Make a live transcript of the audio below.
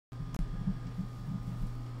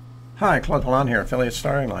Hi, Claude Pelanne here, Affiliate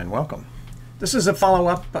Starting Line. Welcome. This is a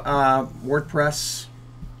follow-up WordPress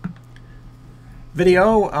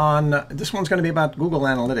video on, this one's going to be about Google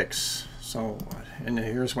Analytics. So, and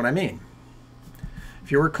here's what I mean.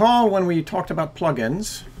 If you recall when we talked about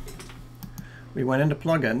plugins, we went into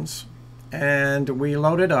plugins and we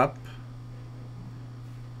loaded up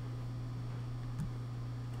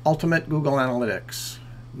Ultimate Google Analytics.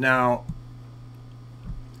 Now,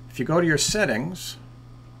 if you go to your settings,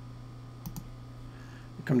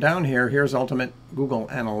 come down here, here's Ultimate Google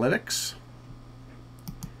Analytics.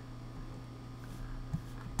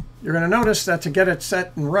 You're going to notice that to get it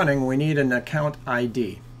set and running, we need an account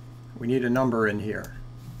ID. We need a number in here.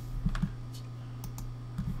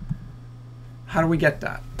 How do we get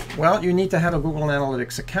that? Well, you need to have a Google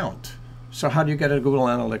Analytics account. So how do you get a Google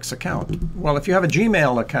Analytics account? Well, if you have a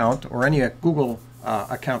Gmail account, or any Google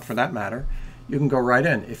account for that matter, you can go right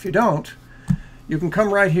in. If you don't, you can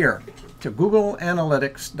come right here to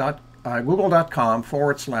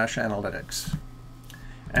google.com/analytics.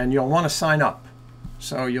 And you'll want to sign up.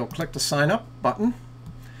 So you'll click the sign up button.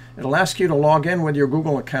 It'll ask you to log in with your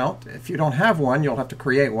Google account. If you don't have one, you'll have to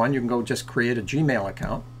create one. You can go just create a Gmail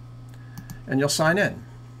account and you'll sign in.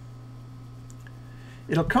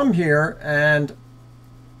 It'll come here, and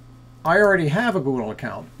I already have a Google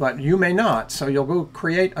account, but you may not, so you'll go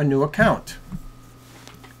create a new account.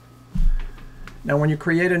 Now, when you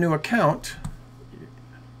create a new account,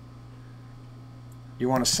 you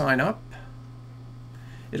want to sign up.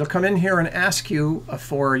 It'll come in here and ask you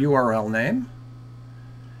for a URL name.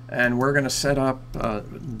 And we're going to set up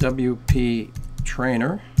WP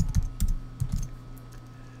Trainer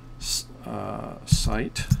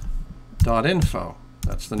site.info.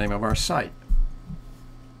 That's the name of our site.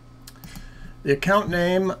 The account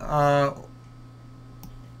name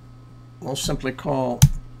we'll simply call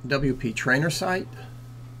WP Trainer site.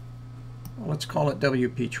 Well, let's call it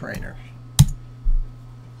WP Trainer.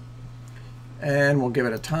 And we'll give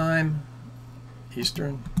it a time,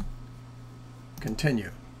 Eastern. Continue.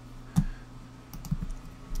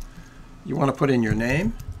 You want to put in your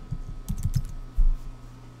name.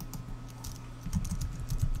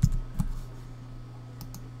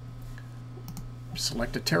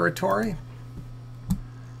 Select a territory.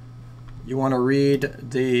 You want to read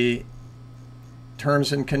the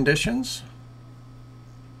terms and conditions.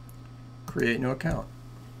 Create new account.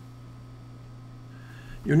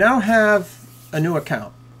 You now have a new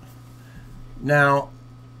account. Now,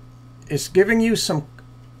 it's giving you some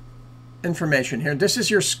information here. This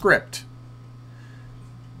is your script.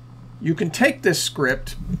 You can take this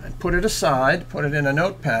script and put it aside, put it in a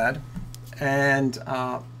notepad, and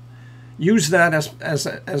use that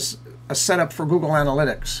as a setup for Google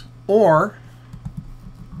Analytics. Or,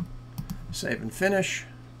 save and finish,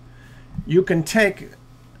 you can take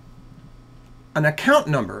an account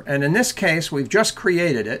number, and in this case we've just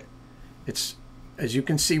created it. It's, as you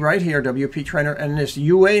can see right here, WP Trainer, and this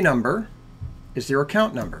UA number is your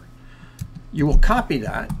account number. You will copy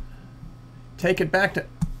that, take it back to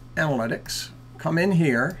Analytics, come in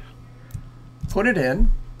here, put it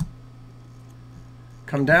in,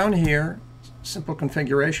 come down here, simple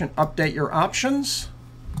configuration, update your options,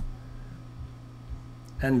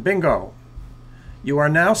 and bingo. You are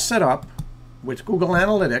now set up with Google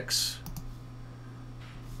Analytics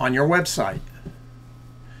on your website.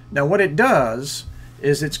 Now what it does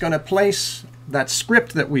is it's going to place that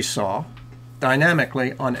script that we saw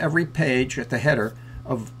dynamically on every page at the header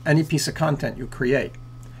of any piece of content you create.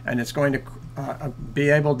 And it's going to be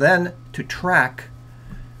able then to track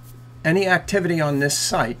any activity on this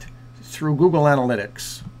site through Google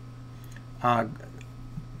Analytics. The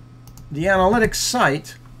Analytics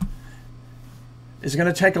site is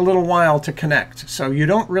going to take a little while to connect, so you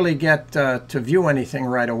don't really get to view anything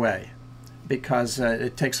right away, because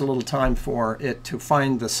it takes a little time for it to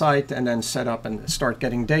find the site and then set up and start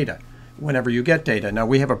getting data whenever you get data. Now,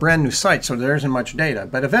 we have a brand new site, so there isn't much data,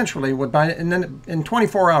 but eventually, and then in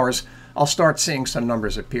 24 hours, I'll start seeing some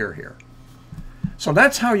numbers appear here. So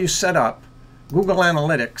that's how you set up Google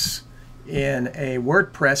Analytics in a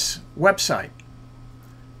WordPress website.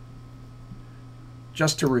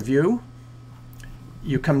 Just to review,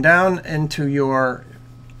 you come down into your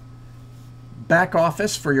back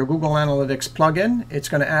office for your Google Analytics plugin. It's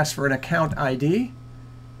going to ask for an account ID.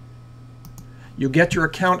 You get your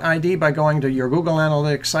account ID by going to your Google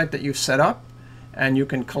Analytics site that you've set up, and you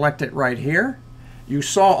can collect it right here. You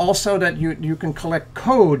saw also that you can collect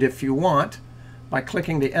code if you want by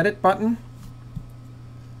clicking the edit button,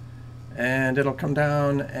 and it'll come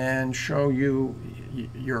down and show you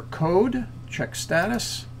your code. Check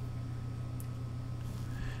status.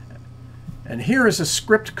 And here is a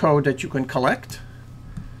script code that you can collect.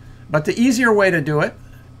 But the easier way to do it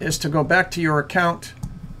is to go back to your account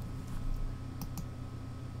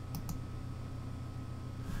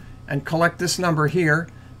and collect this number here,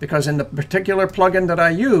 because in the particular plugin that I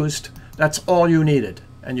used, that's all you needed,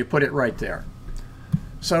 and you put it right there.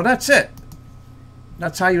 So that's it.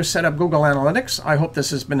 That's how you set up Google Analytics. I hope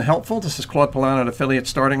this has been helpful. This is Claude Pelanne at Affiliate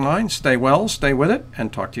Starting Line. Stay well, stay with it,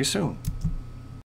 and talk to you soon.